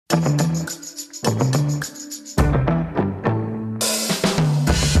Good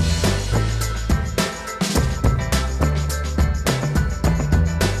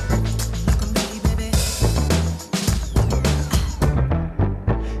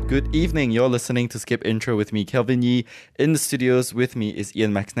evening. You're listening to Skip Intro with me, Kelvin Yee. In the studios with me is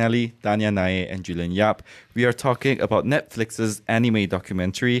Ian McNally, Dhanya Nair, and Julian Yap. We are talking about Netflix's anime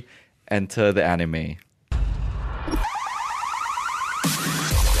documentary, Enter the Anime.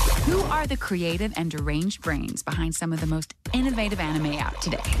 Who are the creative and deranged brains behind some of the most innovative anime out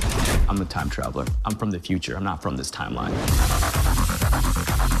today? I'm the time traveler. I'm from the future. I'm not from this timeline.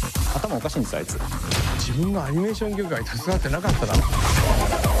 頭おかしいんですあいつ。自分がアニメーション業界携わってなかったな。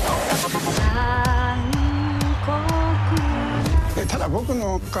ただ僕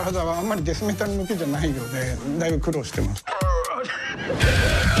の体はあんまりデスメタル向きじゃないようでだいぶ苦労してます。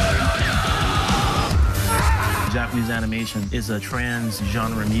Japanese animation is a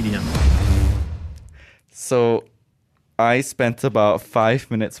trans-genre medium. So, I spent about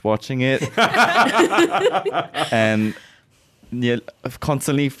 5 minutes watching it and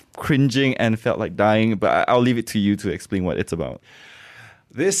constantly cringing and felt like dying. But I'll leave it to you to explain what it's about.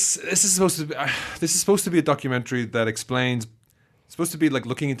 This is supposed to be a documentary that explains. It's supposed to be like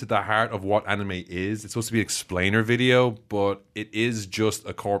looking into the heart of what anime is. It's supposed to be an explainer video, but it is just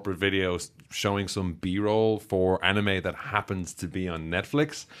a corporate video showing some B-roll for anime that happens to be on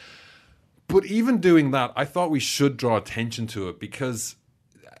Netflix. But even doing that, I thought we should draw attention to it because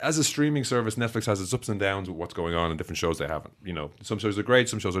as a streaming service, Netflix has its ups and downs with what's going on in different shows they haven't. You know, some shows are great,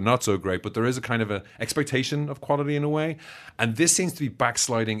 some shows are not so great, but there is a kind of an expectation of quality in a way. And this seems to be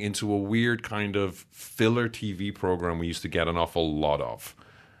backsliding into a weird kind of filler TV program we used to get an awful lot of.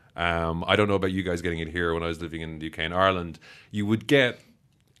 I don't know about you guys getting it here. When I was living in the UK and Ireland, you would get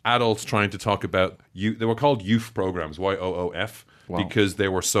adults trying to talk about you. They were called youth programs, YOOF, because they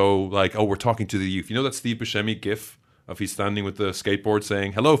were so like, oh, we're talking to the youth. You know that Steve Buscemi gif of he's standing with the skateboard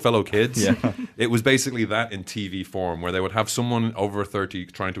saying, hello, fellow kids? Yeah. It was basically that in TV form, where they would have someone over 30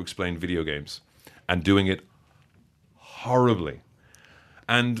 trying to explain video games and doing it horribly.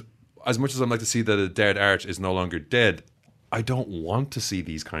 And as much as I'd like to see that a dead art is no longer dead, I don't want to see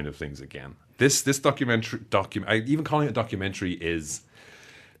these kind of things again. This documentary, even calling it a documentary is...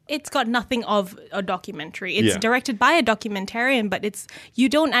 It's got nothing of a documentary. It's directed by a documentarian, but you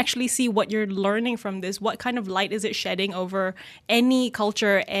don't actually see what you're learning from this. What kind of light is it shedding over any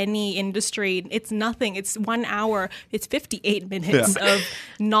culture, any industry? It's nothing. It's 1 hour. It's 58 minutes of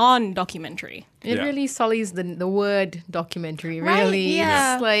non-documentary. It really sullies the word documentary, really. Right,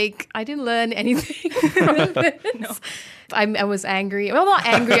 yeah. It's like, I didn't learn anything from this. No. I was angry. Well, not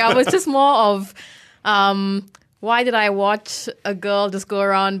angry. I was just more of... why did I watch a girl just go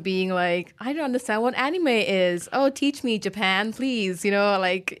around being like, I don't understand what anime is. Oh, teach me, Japan, please. You know,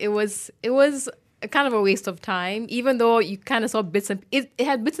 like it was a kind of a waste of time, even though you kind of saw it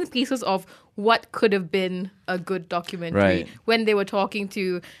had bits and pieces of what could have been a good documentary. Right. When they were talking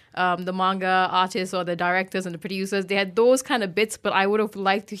to the manga artists or the directors and the producers, they had those kind of bits, but I would have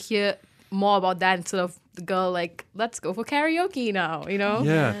liked to hear more about that instead of the girl like, let's go for karaoke now, you know?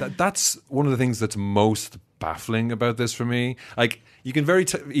 Yeah, that's one of the things that's most baffling about this for me. Like, you can very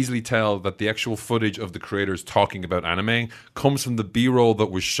easily tell that the actual footage of the creators talking about anime comes from the B-roll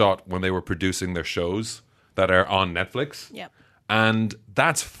that was shot when they were producing their shows that are on Netflix. Yep. And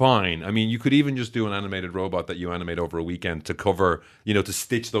that's fine. I mean, you could even just do an animated robot that you animate over a weekend to cover, you know, to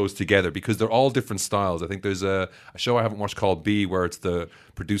stitch those together because they're all different styles. I think there's a show I haven't watched called B where it's the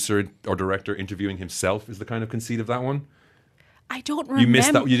producer or director interviewing himself is the kind of conceit of that one. I don't remember. You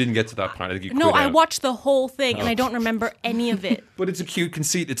missed that. You didn't get to that point. I think you No, quit I out. watched the whole thing and I don't remember any of it. But it's a cute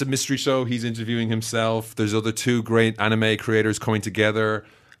conceit. It's a mystery show. He's interviewing himself. There's other two great anime creators coming together.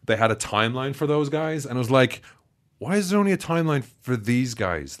 They had a timeline for those guys. And I was like, why is there only a timeline for these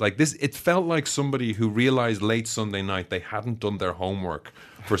guys? Like this, it felt like somebody who realized late Sunday night they hadn't done their homework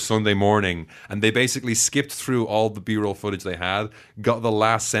for Sunday morning. And they basically skipped through all the B-roll footage they had, got the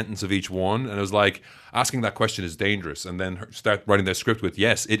last sentence of each one. And it was like, asking that question is dangerous. And then start writing their script with,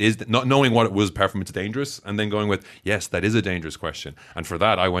 yes, it is. Not knowing what it was apart from it's dangerous. And then going with, yes, that is a dangerous question. And for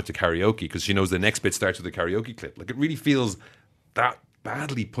that, I went to karaoke because she knows the next bit starts with a karaoke clip. Like it really feels that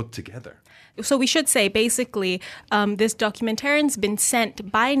badly put together. So we should say, basically, this documentarian's been sent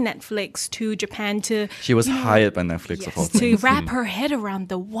by Netflix to Japan to... She was hired by Netflix, of all to things. wrap her head around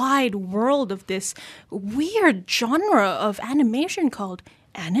the wide world of this weird genre of animation called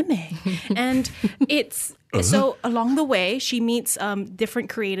anime. And it's... So along the way, she meets different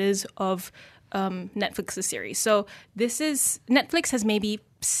creators of Netflix's series. So Netflix has maybe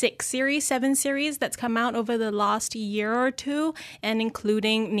 7 series that's come out over the last year or two, and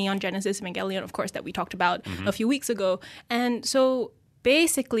including Neon Genesis Evangelion, of course, that we talked about a few weeks ago. And so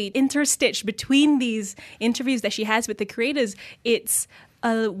basically interstitched between these interviews that she has with the creators, it's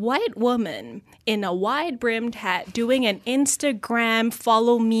a white woman in a wide-brimmed hat doing an Instagram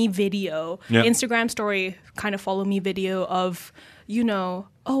follow me video, Instagram story kind of follow me video of, oh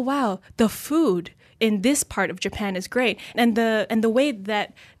wow, the food in this part of Japan is great, and the way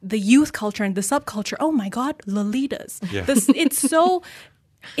that the youth culture and the subculture, oh my god, Lolitas. Yeah.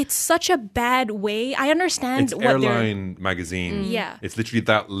 It's such a bad way. I understand it's airline magazine. Yeah. It's literally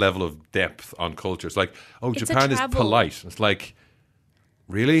that level of depth on culture. It's like, Japan is polite. It's like,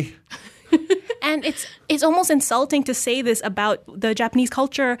 really? And it's almost insulting to say this about the Japanese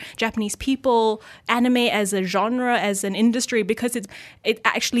culture, Japanese people, anime as a genre, as an industry, because it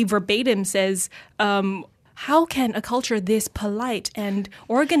actually verbatim says, how can a culture this polite and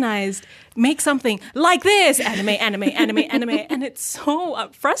organized make something like this? Anime. And it's so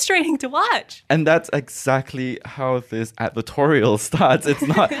frustrating to watch. And that's exactly how this advertorial starts. It's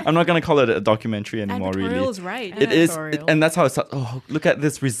not, I'm not going to call it a documentary anymore, really. Advertorial's right. It is. And that's how it starts. Oh, look at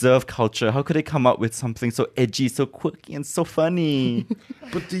this reserve culture. How could they come up with something so edgy, so quirky, and so funny?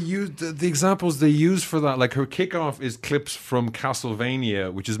 But the examples they use for that, like her kickoff is clips from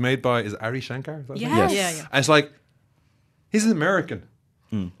Castlevania, which is made by, is Ari Shankar? Is that Yes. Yeah. And it's like, he's an American.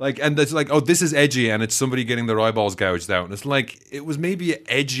 Like, and it's like, oh, this is edgy, and it's somebody getting their eyeballs gouged out. And it's like, it was maybe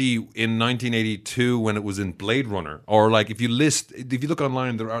edgy in 1982 when it was in Blade Runner. Or like, if you look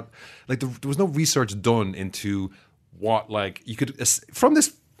online, there was no research done into what, like, you could, I'm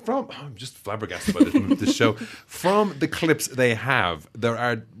just flabbergasted by this show. From the clips they have, there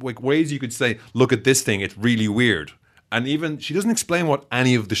are like ways you could say, look at this thing, it's really weird. And even, she doesn't explain what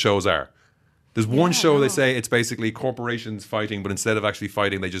any of the shows are. There's one show they say it's basically corporations fighting, but instead of actually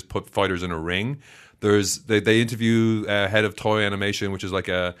fighting, they just put fighters in a ring. They interview head of toy animation, which is like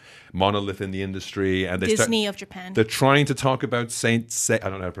a monolith in the industry, and Disney of Japan. They're trying to talk about Saint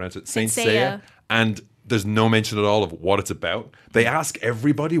Seiya, and there's no mention at all of what it's about. They ask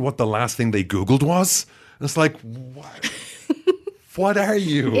everybody what the last thing they Googled was, and it's like, what? What are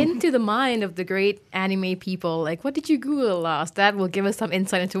you? Into the mind of the great anime people. Like, what did you Google last? That will give us some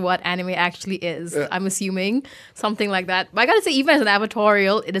insight into what anime actually is. I'm assuming something like that. But I gotta say, even as an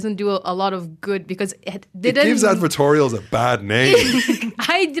advertorial, it doesn't do a lot of good because it gives advertorials a bad name.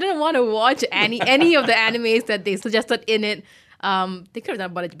 I didn't want to watch any of the animes that they suggested in it. They could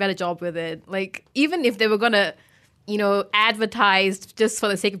have done a better job with it. Like, even if they were gonna advertised just for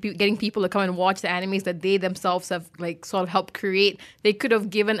the sake of getting people to come and watch the animes that they themselves have like sort of helped create, they could have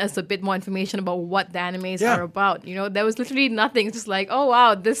given us a bit more information about what the animes are about. There was literally nothing. It's just like, oh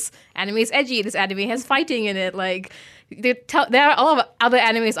wow, this anime is edgy, this anime has fighting in it. Like, there are a lot of other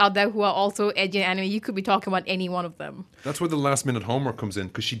animes out there who are also edgy anime. You could be talking about any one of them. That's where the last minute homework comes in,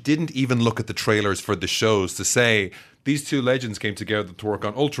 because she didn't even look at the trailers for the shows to say these two legends came together to work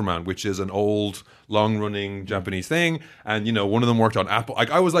on Ultraman, which is an old, long-running Japanese thing. And, one of them worked on Apple.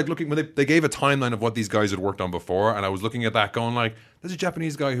 Like, I was like looking, when they gave a timeline of what these guys had worked on before, and I was looking at that going like, there's a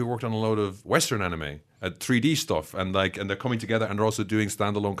Japanese guy who worked on a load of Western anime, 3D stuff, and they're coming together, and they're also doing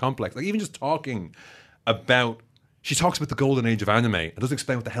standalone complex. Like, even just talking about, she talks about the golden age of anime and doesn't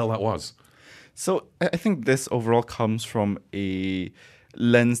explain what the hell that was. So I think this overall comes from a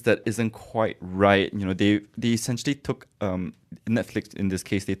lens that isn't quite right. They essentially took Netflix, in this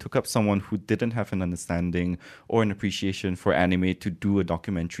case, they took up someone who didn't have an understanding or an appreciation for anime to do a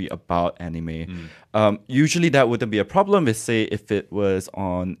documentary about anime. Usually that wouldn't be a problem if it was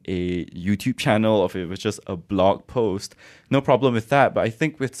on a YouTube channel or if it was just a blog post. No problem with that. But I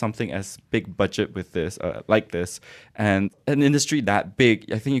think with something as big budget with this, like this, and an industry that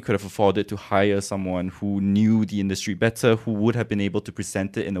big, I think you could have afforded to hire someone who knew the industry better, who would have been able to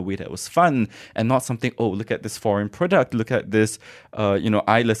present it in a way that was fun and not something, oh, look at this foreign product, look at this,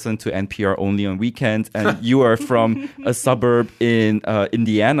 I listen to NPR only on weekends and you are from a suburb in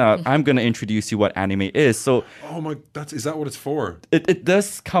Indiana. I'm going to introduce you what anime is. So, is that what it's for? It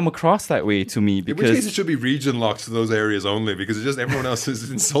does come across that way to me, because in which case it should be region locked to those areas only, because it's just everyone else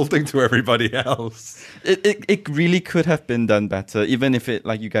is insulting to everybody else. It really could have been done better, even if it,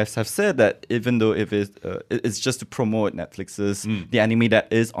 like you guys have said, that even though if it's just to promote Netflix's the anime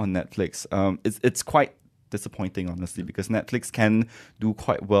that is on Netflix, it's quite disappointing, honestly, because Netflix can do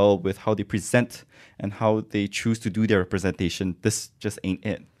quite well with how they present and how they choose to do their representation. This just ain't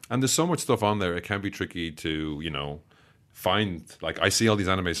it. And there's so much stuff on there, it can be tricky to, find, like, I see all these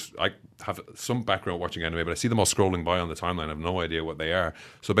animes. I have some background watching anime, but I see them all scrolling by on the timeline. I have no idea what they are.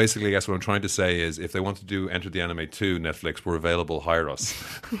 So basically, I guess what I'm trying to say is, if they want to do Enter the Anime 2, Netflix, we're available. Hire us.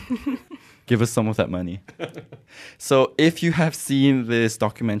 Give us some of that money. So if you have seen this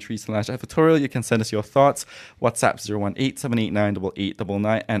documentary / advertorial, you can send us your thoughts. WhatsApp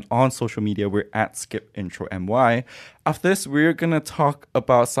 018-789-8899. And on social media, we're at SkipIntroMY. After this, we're going to talk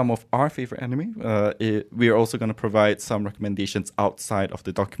about some of our favorite anime. We are also going to provide some recommendations outside of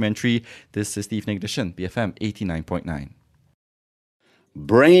the documentary. This is the Evening Edition, BFM 89.9.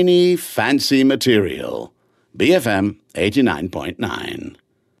 Brainy, fancy material. BFM 89.9.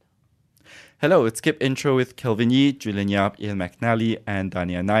 Hello, it's Skip Intro with Kelvin Yee, Julian Yap, Ian McNally, and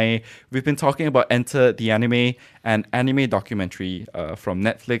Dhanya Nair. We've been talking about Enter the Anime, an anime documentary from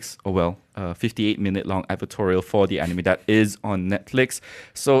Netflix. 58-minute long advertorial for the anime that is on Netflix.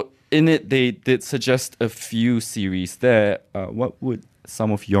 So in it, they did suggest a few series there. What would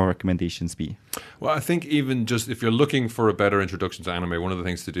some of your recommendations be? Well, I think even just if you're looking for a better introduction to anime, one of the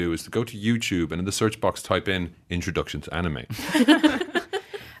things to do is to go to YouTube and in the search box type in Introduction to Anime.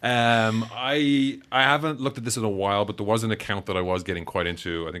 I haven't looked at this in a while, but there was an account that I was getting quite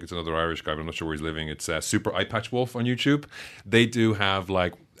into. I think it's another Irish guy, but I'm not sure where he's living. It's Super Eye Patch Wolf on YouTube. They do have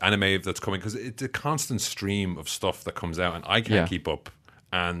like anime that's coming, because it's a constant stream of stuff that comes out, and I can't keep up.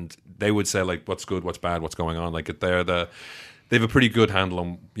 And they would say like, what's good, what's bad, what's going on. Like they have a pretty good handle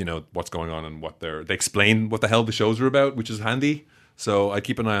on, you know, what's going on and they explain what the hell the shows are about, which is handy. So I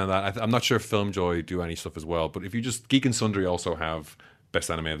keep an eye on that. I'm not sure if FilmJoy do any stuff as well, but if you just Geek and Sundry also have best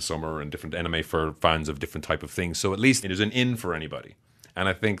anime of the summer and different anime for fans of different type of things. So at least it is an in for anybody. And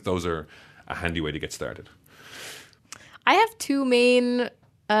I think those are a handy way to get started. I have two main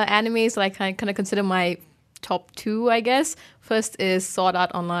animes that I kind of consider my top two, I guess. First is Sword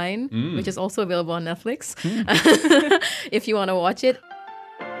Art Online, which is also available on Netflix, if you want to watch it.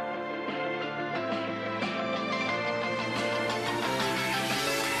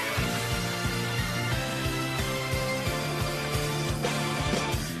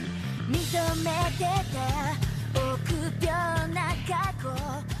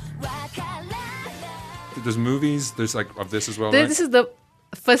 There's movies, there's like of this as well, This is the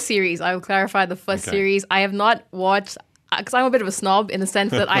first series. I will clarify the first series. I have not watched, because I'm a bit of a snob in the sense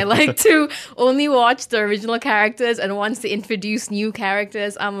that I like to only watch the original characters, and once they introduce new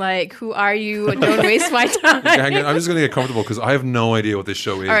characters, I'm like, who are you? Don't waste my time. I'm just going to get comfortable because I have no idea what this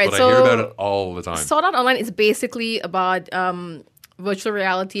show is, but I hear about it all the time. Sword Art Online is basically about virtual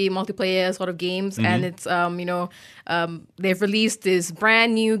reality multiplayer sort of games, and it's they've released this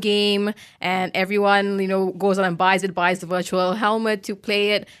brand new game, and everyone goes on and buys the virtual helmet to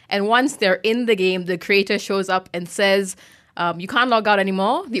play it, and once they're in the game, the creator shows up and says you can't log out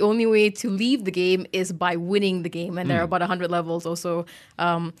anymore. The only way to leave the game is by winning the game, and there are about 100 levels or so.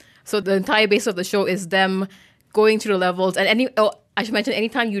 So the entire base of the show is them going through the levels, and I should mention,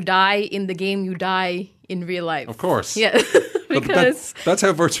 anytime you die in the game, you die in real life. Of course. Yeah. Because that's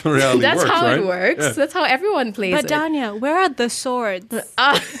how virtual reality works, right? That's how it works. Yeah. That's how everyone plays it. But Dhanya, where are the swords?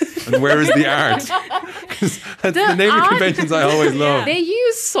 And where is the art? That's the naming conventions I always love. They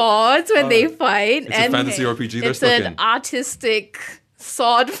use swords when they fight. It's a fantasy RPG they're stuck in. It's an artistic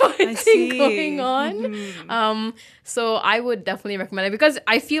sword fighting going on. So I would definitely recommend it, because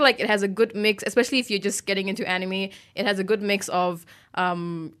I feel like it has a good mix, especially if you're just getting into anime. It has a good mix of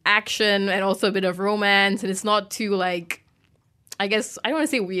action and also a bit of romance, and it's not too I guess I don't want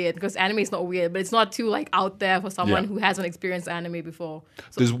to say weird, because anime is not weird, but it's not too out there for someone who hasn't experienced anime before.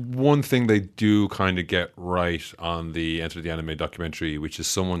 So there's one thing they do kind of get right on the Enter the Anime documentary, which is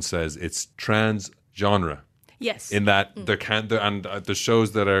someone says it's trans genre. Yes. In that there's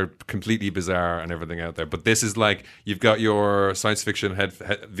shows that are completely bizarre and everything out there, but this is you've got your science fiction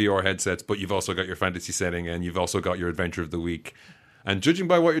VR headsets, but you've also got your fantasy setting, and you've also got your adventure of the week. And judging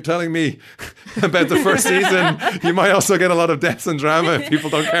by what you're telling me about the first season, you might also get a lot of depth and drama if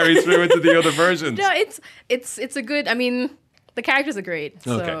people don't carry through into the other versions. No, it's a good. I mean, the characters are great.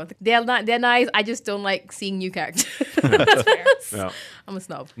 So they're nice. I just don't like seeing new characters. That's fair. Yeah. I'm a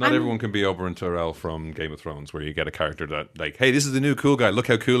snob. Not everyone can be Oberyn Tyrell from Game of Thrones, where you get a character that hey, this is the new cool guy. Look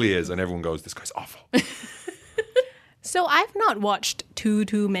how cool he is, and everyone goes, this guy's awful. So I've not watched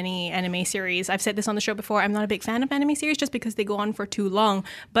too many anime series. I've said this on the show before. I'm not a big fan of anime series just because they go on for too long.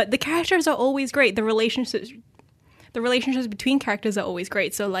 But the characters are always great. The relationships between characters are always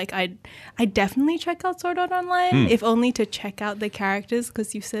great. So I definitely check out Sword Art Online, if only to check out the characters,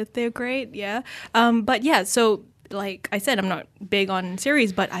 because you said they're great. Yeah. But yeah, so like I said, I'm not big on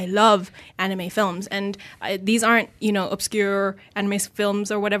series, but I love anime films. And these aren't, obscure anime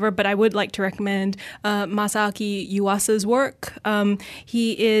films or whatever, but I would like to recommend Masaaki Yuasa's work.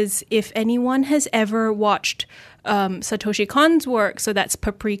 He is, if anyone has ever watched Satoshi Kon's work, so that's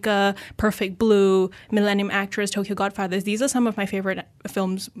Paprika, Perfect Blue, Millennium Actress, Tokyo Godfathers. These are some of my favorite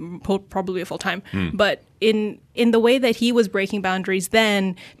films, probably of all time. But in the way that he was breaking boundaries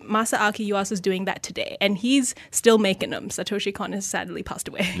then, Masaaki Yuasa is doing that today, and he's still making them. Satoshi Kon has sadly passed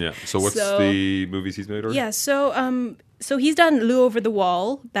away. Yeah. So what's the movies he's made? Or? Yeah. So he's done Lu Over the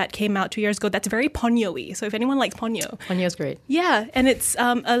Wall that came out 2 years ago. That's very Ponyo-y. So if anyone likes Ponyo, Ponyo's great. Yeah, and it's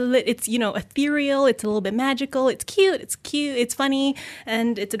ethereal. It's a little bit magical. It's cute. It's funny,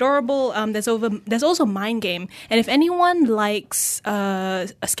 and it's adorable. There's also Mind Game, and if anyone likes A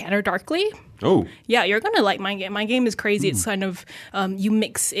Scanner Darkly. Oh. Yeah, you're going to like Mind Game. Mind Game is crazy. It's kind of, you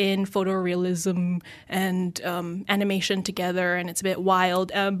mix in photorealism and animation together, and it's a bit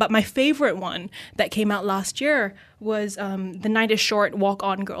wild. But my favorite one that came out last year was The Night is Short, Walk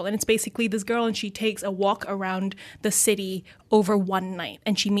On Girl. And it's basically this girl, and she takes a walk around the city over one night.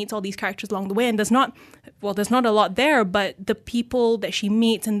 And she meets all these characters along the way. And there's not a lot there, but the people that she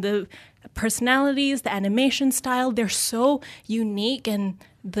meets and the personalities, the animation style, they're so unique, and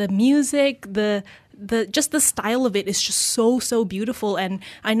the music, the just the style of it is just so beautiful. And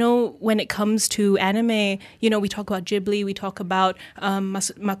I know when it comes to anime, we talk about Ghibli, we talk about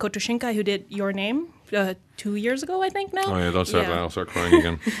Makoto Shinkai, who did Your Name 2 years ago, I think now. Oh yeah, don't start that. I'll start crying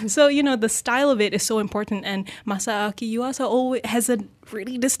again. So, the style of it is so important, and Masaaki Yuasa always has a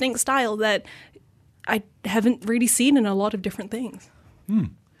really distinct style that I haven't really seen in a lot of different things.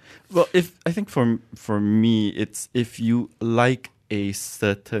 Well, I think for me, it's if you like a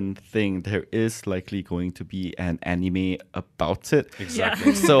certain thing, there is likely going to be an anime about it.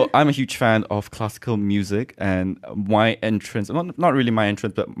 Exactly. So I'm a huge fan of classical music, and my entrance, not really my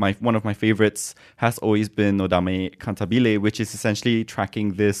entrance, but one of my favorites has always been Nodame Cantabile, which is essentially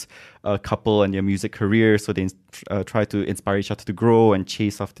tracking this couple and their music career. So they try to inspire each other to grow and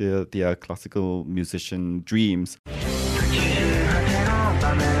chase after their classical musician dreams.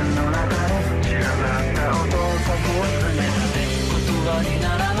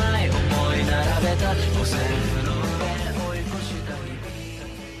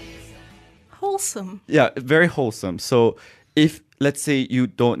 Wholesome. Yeah, very wholesome. So if, let's say, you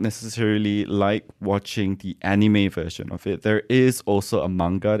don't necessarily like watching the anime version of it, there is also a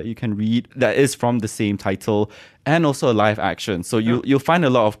manga that you can read that is from the same title, and also a live action. So you'll find a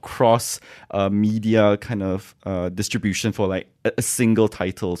lot of cross media kind of distribution for like a single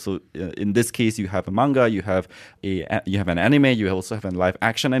title. So in this case, you have a manga, you have an anime, you also have a live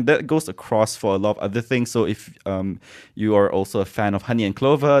action, and that goes across for a lot of other things. So if you are also a fan of Honey and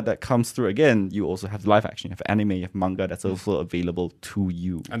Clover, that comes through again. You also have live action, you have anime, you have manga that's also available to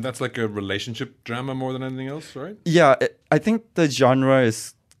you. And that's like a relationship drama more than anything else, right? Yeah, I think the genre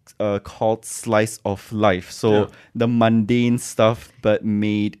is called slice of life. So the mundane stuff, but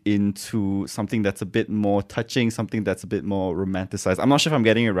made into something that's a bit more touching, something that's a bit more romanticized. I'm not sure if I'm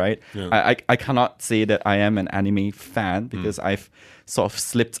getting it right. Yeah. I cannot say that I am an anime fan because I've sort of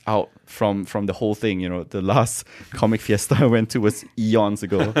slipped out from the whole thing. The last comic fiesta I went to was eons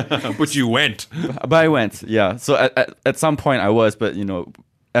ago. But you went. But I went, yeah. So at some point I was, but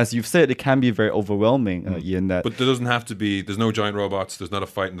as you've said, it can be very overwhelming, Ian. But there doesn't have to be. There's no giant robots. There's not a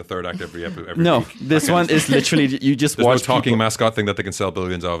fight in the third act every no, week. This one is literally you just There's watch no talking mascot thing that they can sell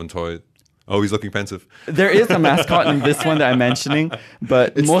billions of and toy. Oh, he's looking pensive. There is a mascot in this one that I'm mentioning,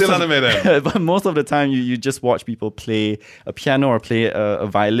 but it's still anime then. But most of the time, you just watch people play a piano or play a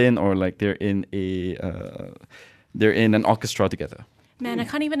violin, or like they're in an orchestra together. Man, I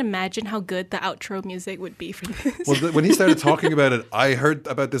can't even imagine how good the outro music would be for this. Well, when he started talking about it, I heard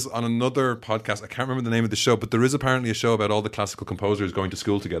about this on another podcast. I can't remember the name of the show, but there is apparently a show about all the classical composers going to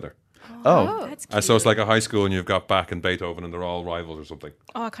school together. Oh. That's cute. So it's like a high school, and you've got Bach and Beethoven, and they're all rivals or something.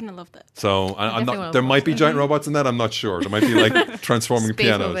 Oh, I kind of love that. So there might be giant robots in that. I'm not sure. There might be like transforming Space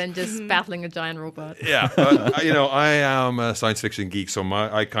pianos. Woman just battling a giant robot. Yeah, but, I am a science fiction geek, so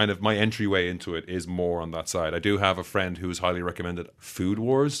my entryway into it is more on that side. I do have a friend who's highly recommended Food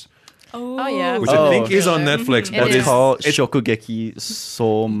Wars. Oh yeah, which I think is on Netflix. But it's called Shokugeki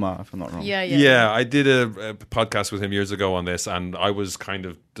Soma, if I'm not wrong. Yeah, I did a podcast with him years ago on this, and I was kind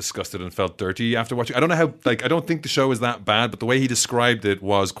of disgusted and felt dirty after watching. I don't know how. I don't think the show is that bad, but the way he described it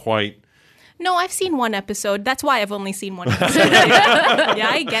was quite. No, I've seen one episode. That's why I've only seen one episode. Yeah,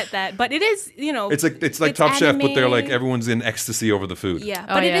 I get that. But it is, It's like Top Chef, but they're like everyone's in ecstasy over the food. Yeah,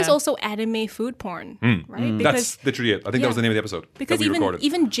 but it is also anime food porn, right? That's literally it. I think that was the name of the episode because that we recorded.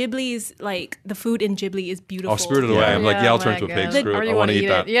 even Ghibli's, like, the food in Ghibli is beautiful. Oh, Spirited Away. I'm like, I'll turn into a pig. Screw it. I want to eat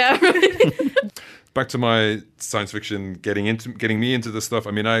that. Yeah. Back to my science fiction, getting me into this stuff.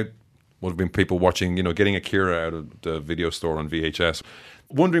 I mean, I would have been people watching, getting Akira out of the video store on VHS,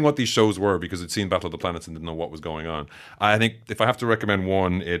 wondering what these shows were because I'd seen Battle of the Planets and didn't know what was going on. I think if I have to recommend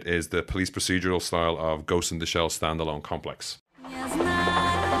one, it is the police procedural style of Ghost in the Shell standalone complex.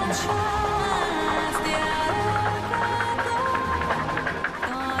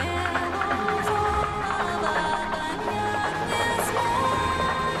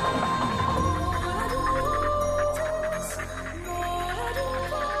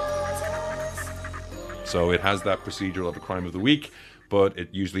 So it has that procedural of a crime of the week, but it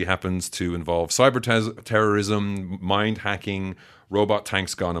usually happens to involve cyber terrorism, mind hacking, robot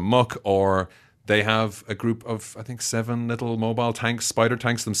tanks gone amok, or they have a group of, I think, 7 little mobile tanks, spider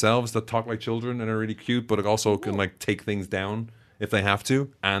tanks themselves that talk like children and are really cute, but it also can like take things down if they have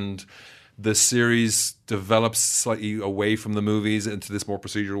to. And the series develops slightly away from the movies into this more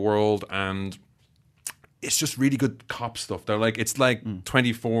procedural world, and it's just really good cop stuff. It's like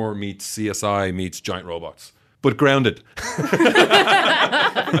 24 meets CSI meets giant robots, but grounded.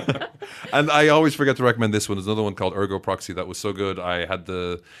 And I always forget to recommend this one. There's another one called Ergo Proxy that was so good. I had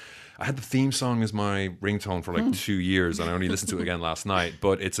the theme song as my ringtone for like 2 years, and I only listened to it again last night.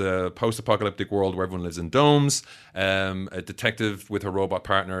 But it's a post-apocalyptic world where everyone lives in domes. A detective with her robot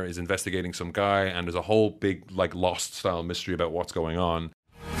partner is investigating some guy, and there's a whole big like Lost-style mystery about what's going on.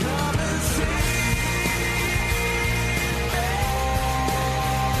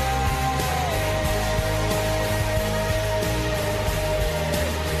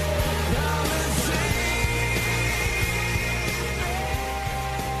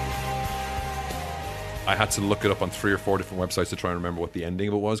 I had to look it up on 3 or 4 different websites to try and remember what the ending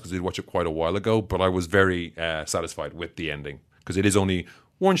of it was because I'd watched it quite a while ago, but I was very satisfied with the ending because it is only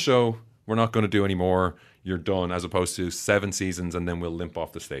one show. We're not going to do any more. You're done, as opposed to 7 seasons and then we'll limp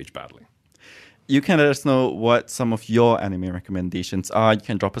off the stage badly. You can let us know what some of your anime recommendations are. You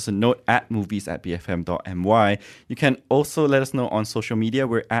can drop us a note at movies@bfm.my. You can also let us know on social media.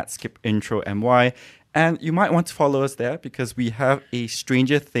 We're at skipintromy. And you might want to follow us there because we have a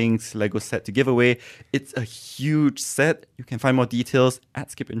Stranger Things Lego set to give away. It's a huge set. You can find more details at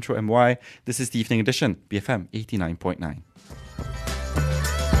skipintromy. This is the Evening Edition, BFM 89.9.